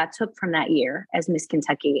thing that I took from that year as Miss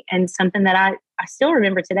Kentucky, and something that I still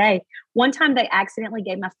remember today. One time they accidentally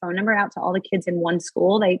gave my phone number out to all the kids in one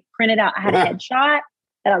school. They printed out, I had a headshot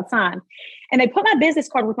that I'd signed, and they put my business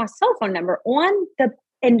card with my cell phone number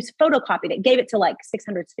and photocopied it, gave it to like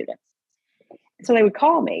 600 students. So they would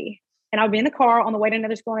call me, and I would be in the car on the way to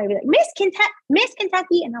another school, and I'd be like, Miss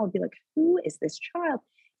Kentucky. And I would be like, who is this child?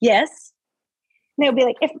 Yes. And they would be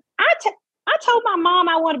like, if I told my mom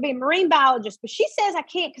I want to be a marine biologist, but she says I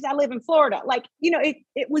can't because I live in Florida. Like,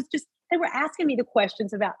 it was just, they were asking me the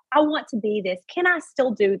questions about, I want to be this. Can I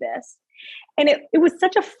still do this? And it was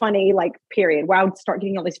such a funny period where I would start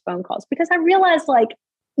getting all these phone calls, because I realized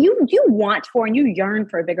you want for and you yearn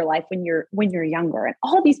for a bigger life when you're younger. And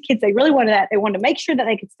all these kids, they really wanted that. They wanted to make sure that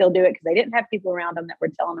they could still do it because they didn't have people around them that were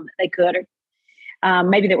telling them that they could, or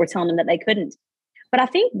maybe that were telling them that they couldn't. But I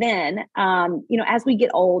think then, as we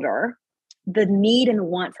get older, the need and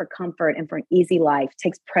want for comfort and for an easy life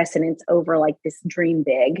takes precedence over this dream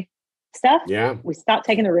big stuff. Yeah. We stop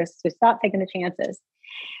taking the risks. We stop taking the chances.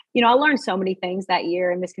 I learned so many things that year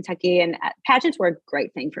in Miss Kentucky, and pageants were a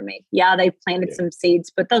great thing for me. Yeah, they planted some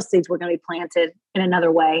seeds, but those seeds were going to be planted in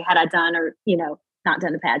another way had I done or, not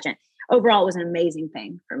done the pageant. Overall, it was an amazing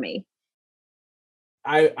thing for me.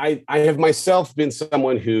 I have myself been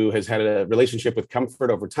someone who has had a relationship with comfort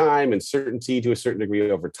over time and certainty to a certain degree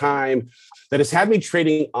over time that has had me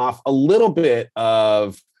trading off a little bit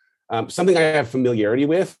of something I have familiarity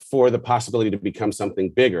with for the possibility to become something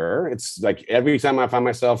bigger. It's like every time I find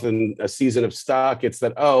myself in a season of stuck, it's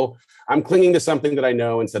that, I'm clinging to something that I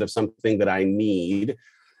know instead of something that I need.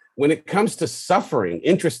 When it comes to suffering,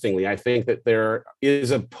 interestingly, I think that there is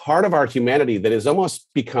a part of our humanity that has almost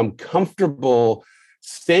become comfortable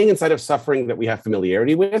staying inside of suffering that we have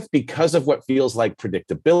familiarity with because of what feels like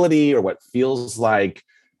predictability or what feels like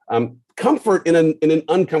comfort in an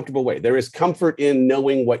uncomfortable way. There is comfort in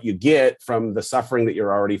knowing what you get from the suffering that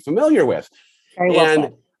you're already familiar with. Very well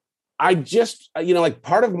said. I just,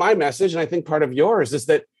 part of my message, and I think part of yours, is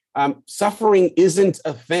that suffering isn't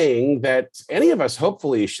a thing that any of us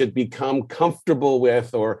hopefully should become comfortable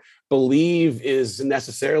with or believe is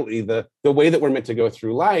necessarily the way that we're meant to go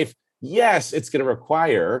through life. Yes, it's going to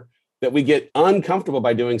require that we get uncomfortable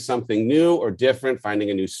by doing something new or different, finding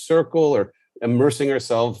a new circle or immersing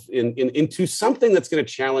ourselves into something that's going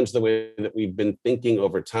to challenge the way that we've been thinking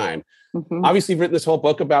over time. Mm-hmm. Obviously, you've written this whole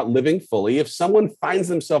book about living fully. If someone finds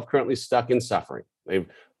themselves currently stuck in suffering, they've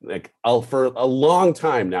for a long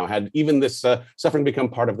time now had even this suffering become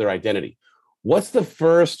part of their identity. What's the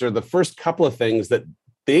first couple of things that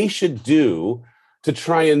they should do to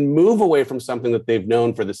try and move away from something that they've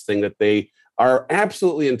known for this thing that they are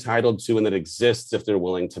absolutely entitled to and that exists if they're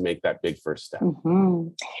willing to make that big first step? Mm-hmm.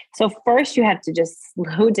 So first you have to just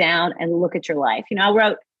slow down and look at your life. I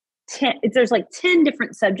wrote 10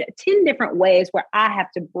 different subjects, 10 different ways where I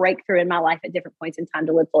have to break through in my life at different points in time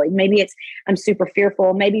to live fully. Maybe it's I'm super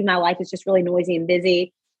fearful. Maybe my life is just really noisy and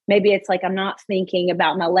busy. Maybe it's I'm not thinking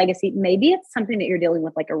about my legacy. Maybe it's something that you're dealing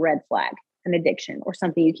with, like a red flag, an addiction, or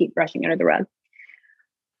something you keep brushing under the rug.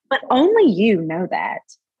 But only you know that.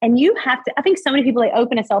 And you have to, I think so many people, they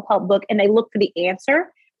open a self-help book and they look for the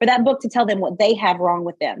answer, for that book to tell them what they have wrong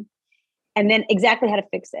with them and then exactly how to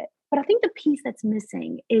fix it. But I think the piece that's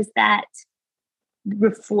missing is that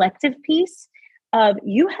reflective piece of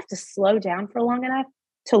you have to slow down for long enough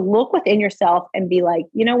to look within yourself and be like,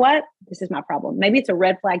 you know what? This is my problem. Maybe it's a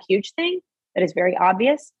red flag, huge thing that is very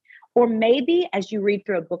obvious. Or maybe as you read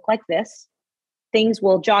through a book like this, things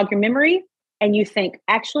will jog your memory and you think,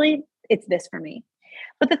 actually, it's this for me.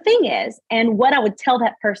 But the thing is, and what I would tell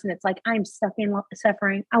that person that's like, I'm stuck in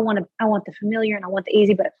suffering. I want the familiar and I want the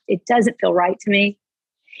easy, but it doesn't feel right to me,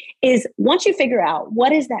 is once you figure out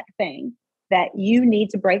what is that thing that you need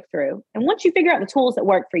to break through, and once you figure out the tools that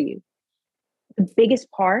work for you, the biggest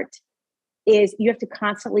part is you have to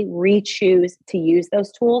constantly re-choose to use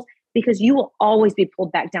those tools because you will always be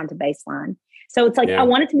pulled back down to baseline. So it's like, I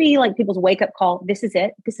want it to be like people's wake-up call. This is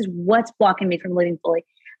it. This is what's blocking me from living fully.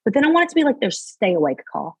 But then I want it to be like their stay awake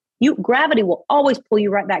call. Gravity will always pull you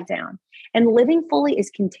right back down. And living fully is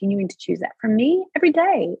continuing to choose that. For me, every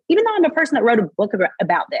day, even though I'm a person that wrote a book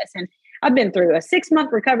about this, and I've been through a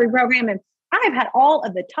 6-month recovery program, and I have had all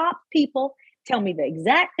of the top people tell me the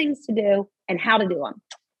exact things to do and how to do them.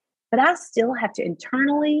 But I still have to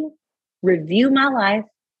internally review my life.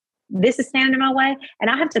 This is standing in my way. And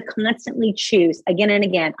I have to constantly choose again and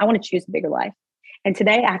again. I want to choose a bigger life. And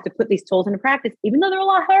today I have to put these tools into practice, even though they're a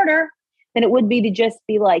lot harder than it would be to just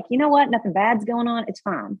be like, you know what? Nothing bad's going on. It's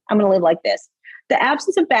fine. I'm going to live like this. The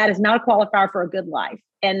absence of bad is not a qualifier for a good life.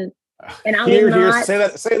 And I will not say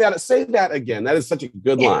that again. That is such a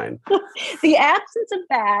good line. The absence of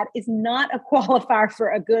bad is not a qualifier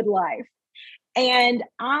for a good life. And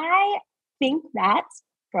I think that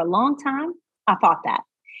for a long time, I thought that.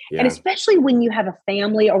 Yeah. And especially when you have a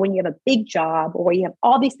family or when you have a big job or you have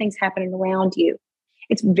all these things happening around you,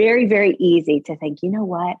 it's very, very easy to think, you know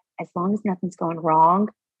what, as long as nothing's going wrong,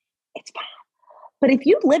 it's fine. But if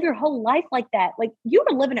you live your whole life like that, like you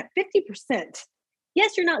are living at 50%.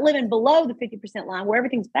 Yes, you're not living below the 50% line where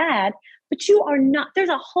everything's bad, but you are not, there's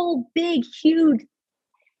a whole big, huge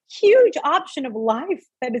option of life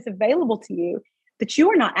that is available to you that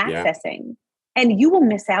you are not accessing. And you will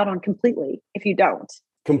miss out on completely if you don't.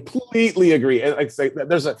 Completely agree. And like say,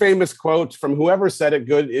 there's a famous quote from whoever said it: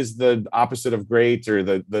 "Good is the opposite of great," or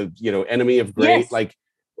the enemy of great. Yes. Like,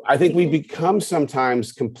 I think we become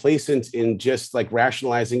sometimes complacent in just like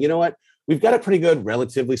rationalizing. You know what? We've got it pretty good,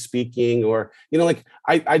 relatively speaking. Or like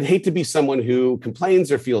I'd hate to be someone who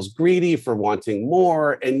complains or feels greedy for wanting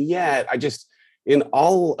more, and yet I just, in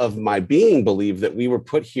all of my being, believe that we were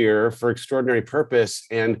put here for extraordinary purpose,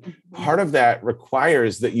 and part of that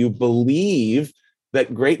requires that you believe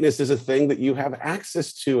that greatness is a thing that you have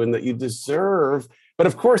access to and that you deserve. But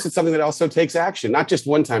of course, it's something that also takes action, not just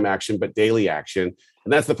one-time action, but daily action.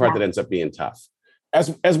 And that's the part that ends up being tough.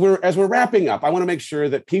 As we're wrapping up, I want to make sure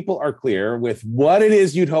that people are clear with what it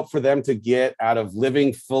is you'd hope for them to get out of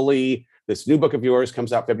living fully. This new book of yours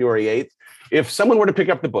comes out February 8th. If someone were to pick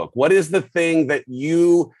up the book, what is the thing that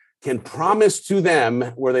you can promise to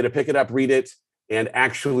them were they to pick it up, read it, and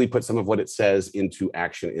actually put some of what it says into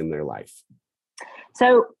action in their life?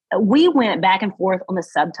 So we went back and forth on the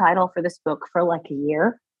subtitle for this book for like a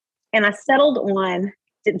year. And I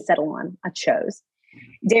chose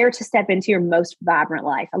Dare to Step into Your Most Vibrant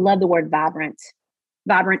Life. I love the word vibrant.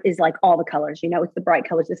 Vibrant is like all the colors, it's the bright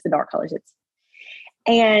colors, it's the dark colors.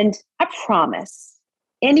 And I promise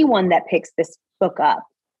anyone that picks this book up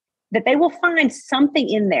that they will find something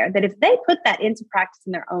in there that if they put that into practice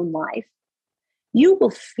in their own life, you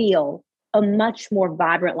will feel a much more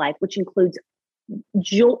vibrant life, which includes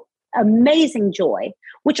amazing joy,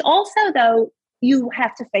 which also, though, you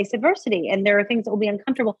have to face adversity and there are things that will be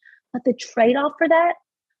uncomfortable, but the trade-off for that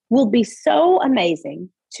will be so amazing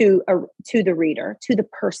to the reader, to the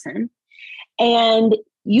person. And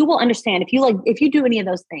you will understand if you do any of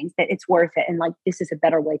those things, that it's worth it. And like, this is a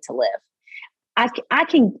better way to live. I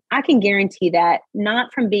can guarantee that,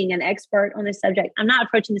 not from being an expert on this subject. I'm not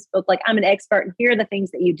approaching this book like I'm an expert and here are the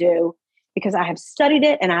things that you do, because I have studied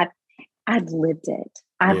it and I've lived it.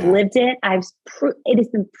 I've lived it. It has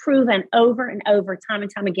been proven over and over, time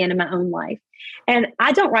and time again in my own life. And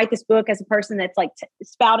I don't write this book as a person that's like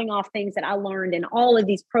spouting off things that I learned in all of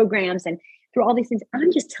these programs and through all these things.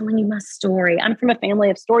 I'm just telling you my story. I'm from a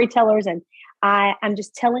family of storytellers, and I'm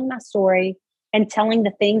just telling my story and telling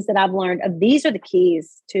the things that I've learned of these are the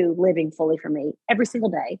keys to living fully for me every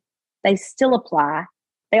single day. They still apply.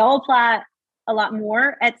 They all apply a lot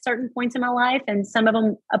more at certain points in my life, and some of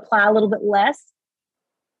them apply a little bit less.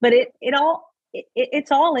 But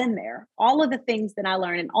it's all in there. All of the things that I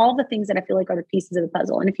learned and all the things that I feel like are the pieces of the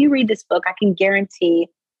puzzle. And if you read this book, I can guarantee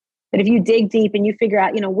that if you dig deep and you figure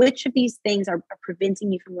out, which of these things are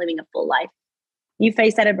preventing you from living a full life, You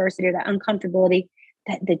face that adversity or that uncomfortability,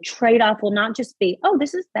 that the trade-off will not just be, oh,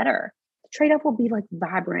 this is better. The trade-off will be like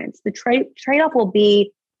vibrance. The trade-off will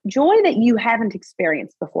be joy that you haven't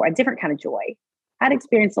experienced before, a different kind of joy. I'd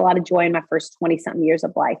experienced a lot of joy in my first 20-something years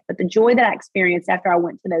of life, but the joy that I experienced after I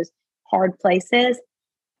went to those hard places,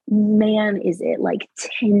 man, is it like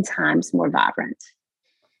 10 times more vibrant.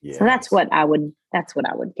 Yes. So that's what I would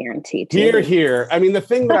guarantee to you. Here. I mean, the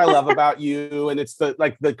thing that I love about you, and it's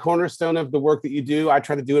the cornerstone of the work that you do, I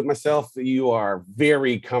try to do it myself. You are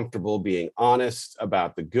very comfortable being honest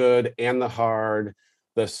about the good and the hard,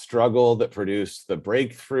 the struggle that produced the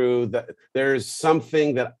breakthrough. That there's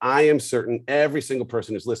something that I am certain every single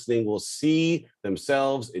person who's listening will see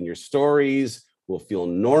themselves in your stories, will feel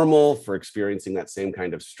normal for experiencing that same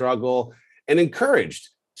kind of struggle, and encouraged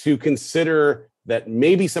to consider that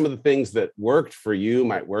maybe some of the things that worked for you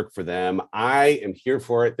might work for them. I am here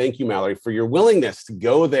for it. Thank you, Mallory, for your willingness to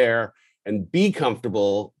go there and be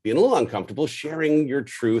comfortable, being a little uncomfortable, sharing your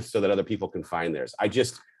truth so that other people can find theirs.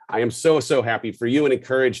 I am so, so happy for you and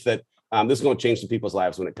encouraged that this is going to change some people's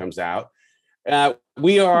lives when it comes out.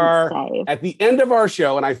 We are at the end of our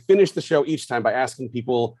show, and I finish the show each time by asking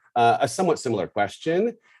people a somewhat similar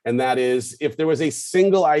question. And that is, if there was a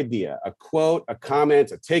single idea, a quote, a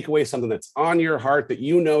comment, a takeaway, something that's on your heart that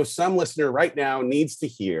you know some listener right now needs to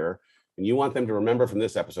hear, and you want them to remember from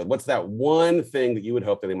this episode, what's that one thing that you would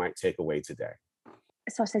hope that they might take away today?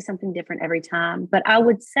 So I'll say something different every time, but I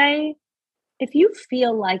would say, if you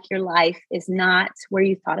feel like your life is not where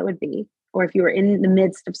you thought it would be, or if you were in the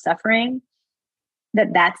midst of suffering,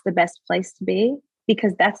 that's the best place to be,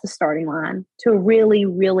 because that's the starting line to a really,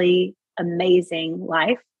 really amazing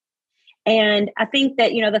life. And I think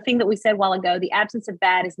that, the thing that we said a while ago, the absence of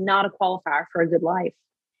bad is not a qualifier for a good life.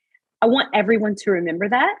 I want everyone to remember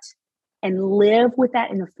that and live with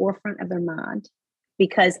that in the forefront of their mind,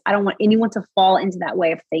 because I don't want anyone to fall into that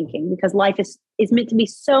way of thinking, because life is meant to be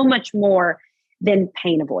so much more than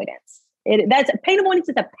pain avoidance. Pain avoidance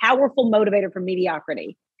is a powerful motivator for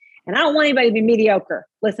mediocrity. And I don't want anybody to be mediocre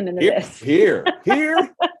listening to this. Here.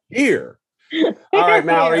 All right,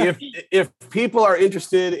 Mallory, if people are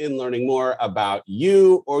interested in learning more about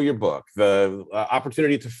you or your book, the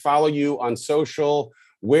opportunity to follow you on social,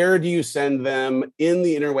 where do you send them in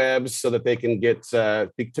the interwebs so that they can get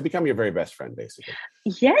to become your very best friend, basically?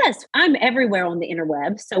 Yes, I'm everywhere on the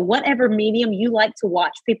interweb. So whatever medium you like to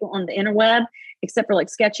watch people on the interweb, except for like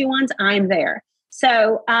sketchy ones, I'm there.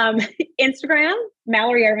 So Instagram,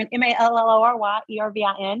 Mallory Ervin,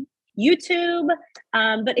 MALLORYERVIN, YouTube.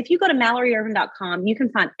 But if you go to MalloryErvin.com, you can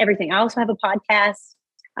find everything. I also have a podcast.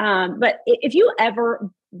 But if you ever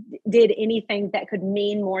did anything that could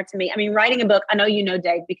mean more to me, I mean, writing a book, I know you know,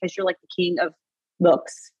 Dave, because you're like the king of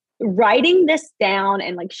books. Writing this down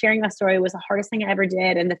and like sharing my story was the hardest thing I ever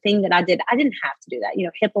did. And the thing that I didn't have to do that.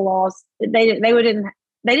 HIPAA laws, they didn't.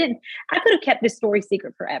 I could have kept this story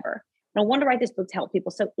secret forever. And I wanted to write this book to help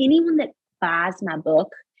people. So anyone that buys my book,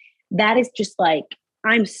 that is just like,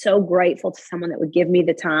 I'm so grateful to someone that would give me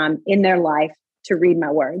the time in their life to read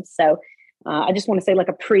my words. So I just want to say like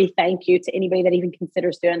a pre-thank you to anybody that even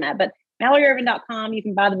considers doing that. But MalloryErvin.com, you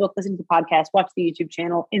can buy the book, listen to the podcast, watch the YouTube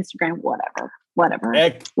channel, Instagram, whatever.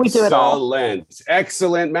 We do it all.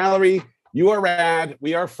 Excellent. Mallory, you are rad.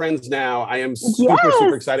 We are friends now. I am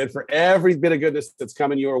super excited for every bit of goodness that's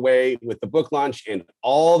coming your way with the book launch and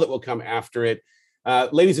all that will come after it.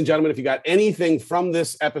 Ladies and gentlemen, if you got anything from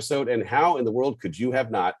this episode, and how in the world could you have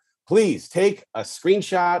not, please take a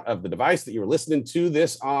screenshot of the device that you were listening to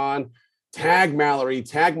this on, tag Mallory,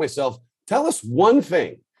 tag myself. Tell us one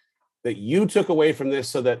thing that you took away from this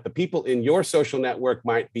so that the people in your social network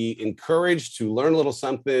might be encouraged to learn a little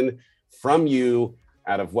something from you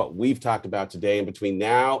out of what we've talked about today. And between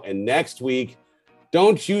now and next week,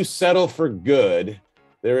 don't you settle for good.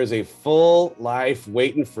 There is a full life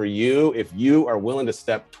waiting for you if you are willing to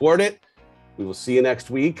step toward it. We will see you next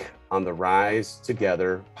week on the Rise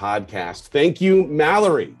Together podcast. Thank you,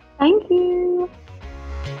 Mallory. Thank you.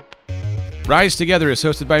 Rise Together is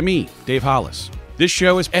hosted by me, Dave Hollis. This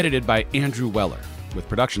show is edited by Andrew Weller, with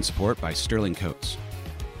production support by Sterling Coates.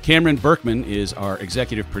 Cameron Berkman is our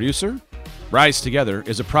executive producer. Rise Together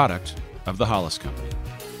is a product of the Hollis Company.